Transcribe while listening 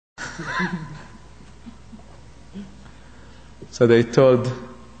So they told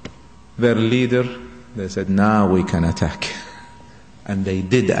their leader, they said, now we can attack. And they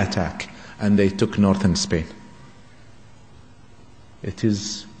did attack, and they took northern Spain. It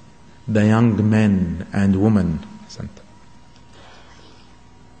is the young men and women,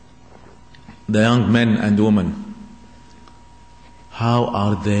 the young men and women, how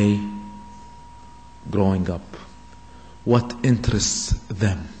are they growing up? What interests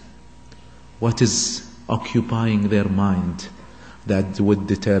them? What is occupying their mind that would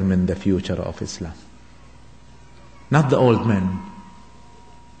determine the future of Islam? Not the old men.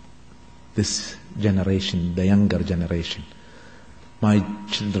 This generation, the younger generation. My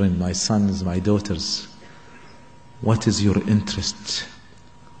children, my sons, my daughters, what is your interest?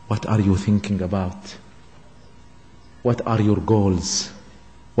 What are you thinking about? What are your goals?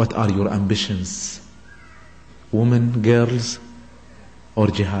 What are your ambitions? Women, girls, or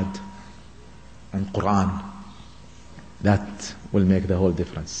jihad and Quran? That will make the whole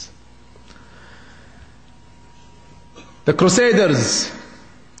difference. The Crusaders,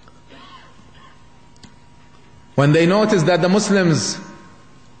 when they noticed that the Muslims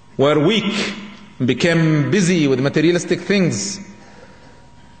were weak, became busy with materialistic things,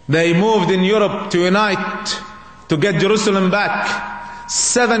 they moved in Europe to unite, to get Jerusalem back.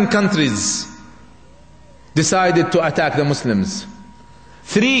 7 countries decided to attack the Muslims.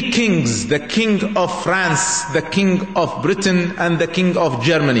 3 kings, the king of France, the king of Britain, and the king of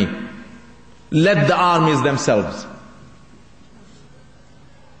Germany, led the armies themselves.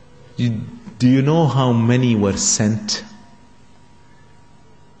 Do you know how many were sent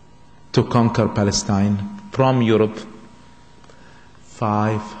to conquer Palestine from Europe?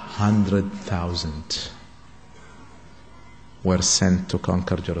 500,000 were sent to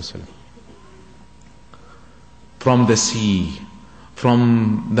conquer Jerusalem. From the sea,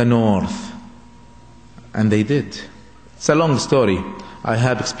 from the north. And they did. It's a long story. I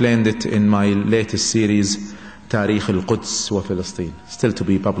have explained it in my latest series, Tariq8 wa Palestine, still to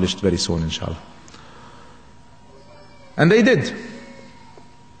be published very soon, inshallah. And they did.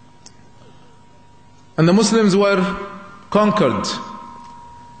 And the Muslims were conquered.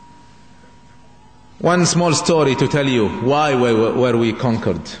 One small story to tell you why were we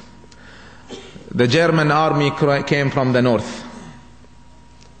conquered. The German army came from the north,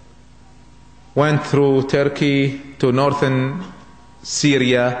 went through Turkey to northern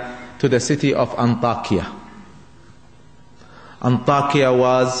Syria to the city of Antakya. Antakya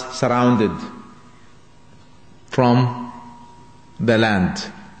was surrounded from the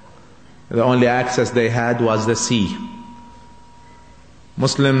land. The only access they had was the sea.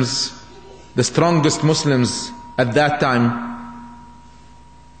 Muslims, the strongest Muslims at that time,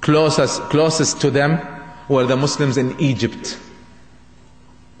 closest to them were the Muslims in Egypt.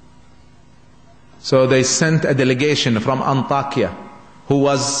 So they sent a delegation from Antakya, who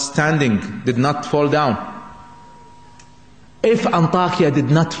was standing, did not fall down. If Antakya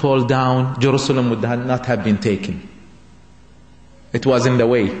did not fall down, Jerusalem would not have been taken. It was in the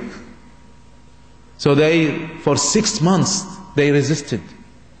way. So for 6 months, they resisted.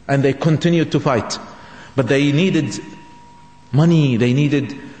 And they continued to fight. But they needed money, they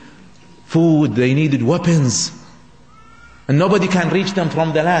needed food, they needed weapons. And nobody can reach them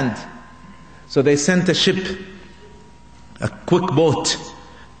from the land. So they sent a ship, a quick boat,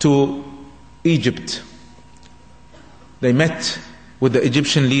 to Egypt. They met with the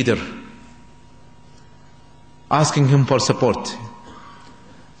Egyptian leader, asking him for support.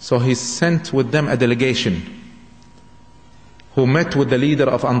 So he sent with them a delegation who met with the leader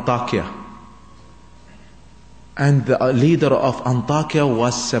of Antakya. And the leader of Antakya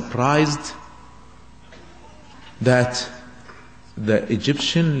was surprised that the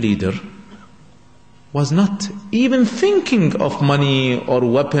Egyptian leader was not even thinking of money or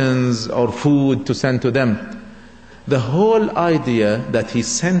weapons or food to send to them. The whole idea that he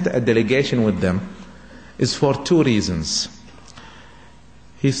sent a delegation with them is for 2 reasons.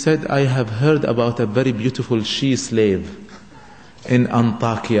 He said, I have heard about a very beautiful she-slave in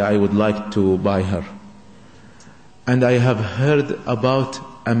Antakya. I would like to buy her. And I have heard about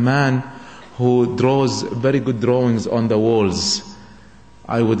a man who draws very good drawings on the walls.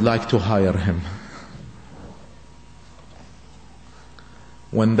 I would like to hire him.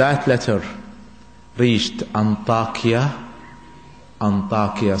 When that letter reached Antakya,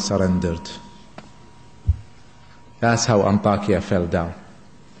 Antakya surrendered. That's how Antakya fell down.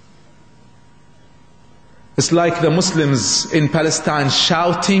 It's like the Muslims in Palestine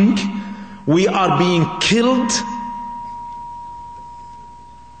shouting, we are being killed.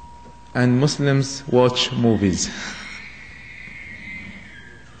 And Muslims watch movies.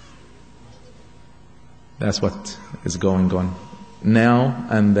 That's what is going on now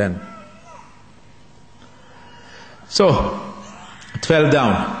and then. So, it fell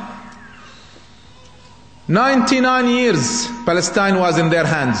down. 99 years Palestine was in their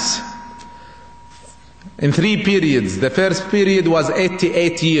hands. In 3 periods. The first period was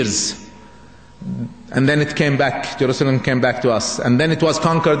 88 years. And then it came back. Jerusalem came back to us. And then it was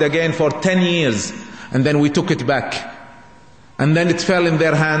conquered again for 10 years. And then we took it back. And then it fell in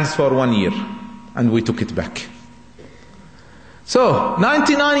their hands for 1 year. And we took it back. So,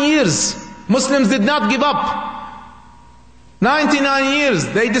 99 years. Muslims did not give up. 99 years.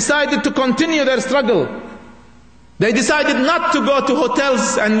 They decided to continue their struggle. They decided not to go to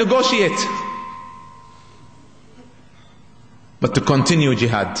hotels and negotiate, but to continue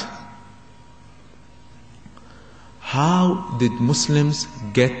jihad. How did Muslims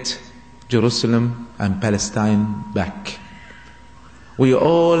get Jerusalem and Palestine back? We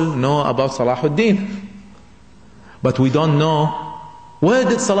all know about Salahuddin, but we don't know where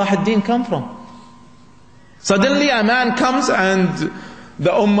did Salahuddin come from. Suddenly a man comes and the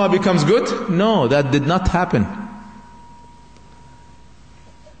ummah becomes good? No, that did not happen.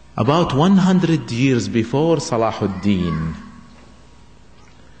 About 100 years before Salahuddin,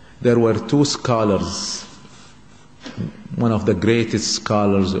 there were 2 scholars, one of the greatest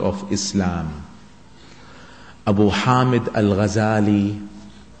scholars of Islam, Abu Hamid al-Ghazali,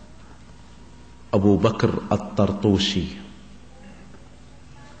 Abu Bakr al-Tartushi.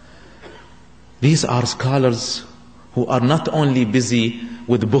 These are scholars who are not only busy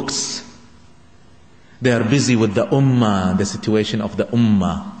with books, they are busy with the ummah, the situation of the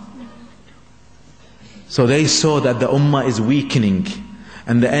ummah. So they saw that the ummah is weakening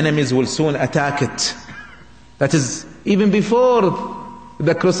and the enemies will soon attack it. That is even before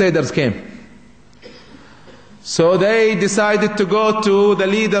the Crusaders came. So they decided to go to the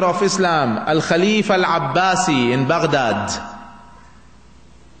leader of Islam, Al-Khalifa Al-Abbasi in Baghdad,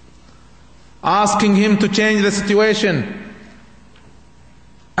 asking him to change the situation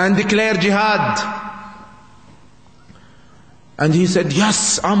and declare jihad. And he said,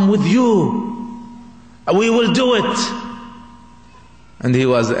 yes, I'm with you. We will do it. And he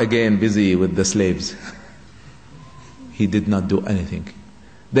was again busy with the slaves. He did not do anything.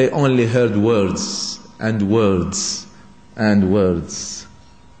 They only heard words and words and words.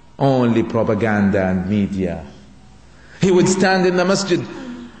 Only propaganda and media. He would stand in the masjid.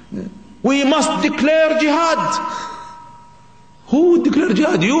 We must declare jihad. Who would declare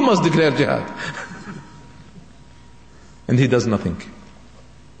jihad? You must declare jihad. And he does nothing.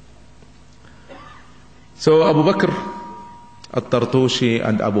 So Abu Bakr al-Tartushi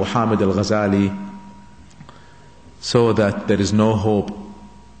and Abu Hamid al-Ghazali saw that there is no hope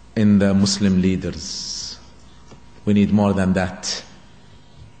in the Muslim leaders. We need more than that.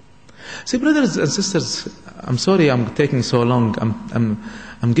 See, brothers and sisters, I'm sorry I'm taking so long.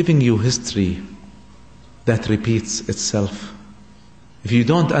 I'm giving you history that repeats itself. If you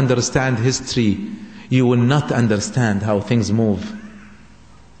don't understand history, you will not understand how things move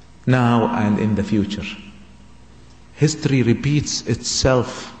now and in the future. History repeats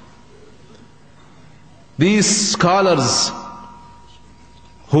itself. These scholars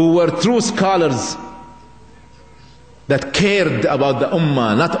who were true scholars that cared about the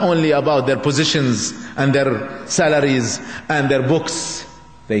ummah, not only about their positions and their salaries and their books,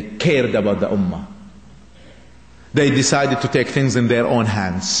 they cared about the ummah. They decided to take things in their own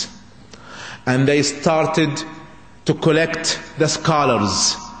hands. And they started to collect the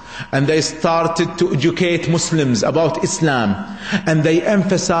scholars. And they started to educate Muslims about Islam. And they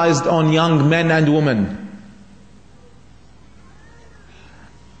emphasized on young men and women.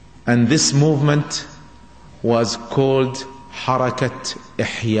 And this movement was called Harakat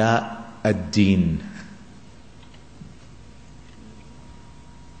Ihya ad-Din.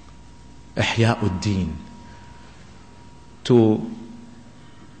 Ihya ad-Din. To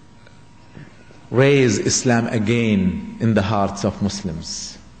raise Islam again in the hearts of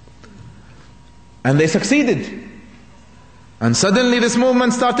Muslims. And they succeeded. And suddenly this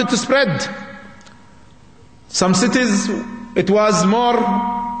movement started to spread. Some cities, it was more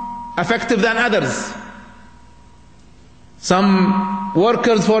effective than others. Some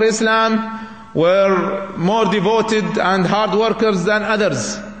workers for Islam were more devoted and hard workers than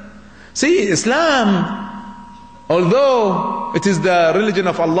others. See, Islam, although it is the religion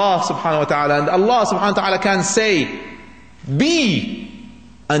of Allah subhanahu wa ta'ala, and Allah subhanahu wa ta'ala can say, be,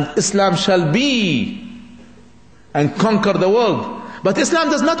 and Islam shall be, and conquer the world. But Islam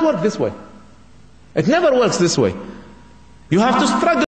does not work this way. It never works this way. You have to struggle.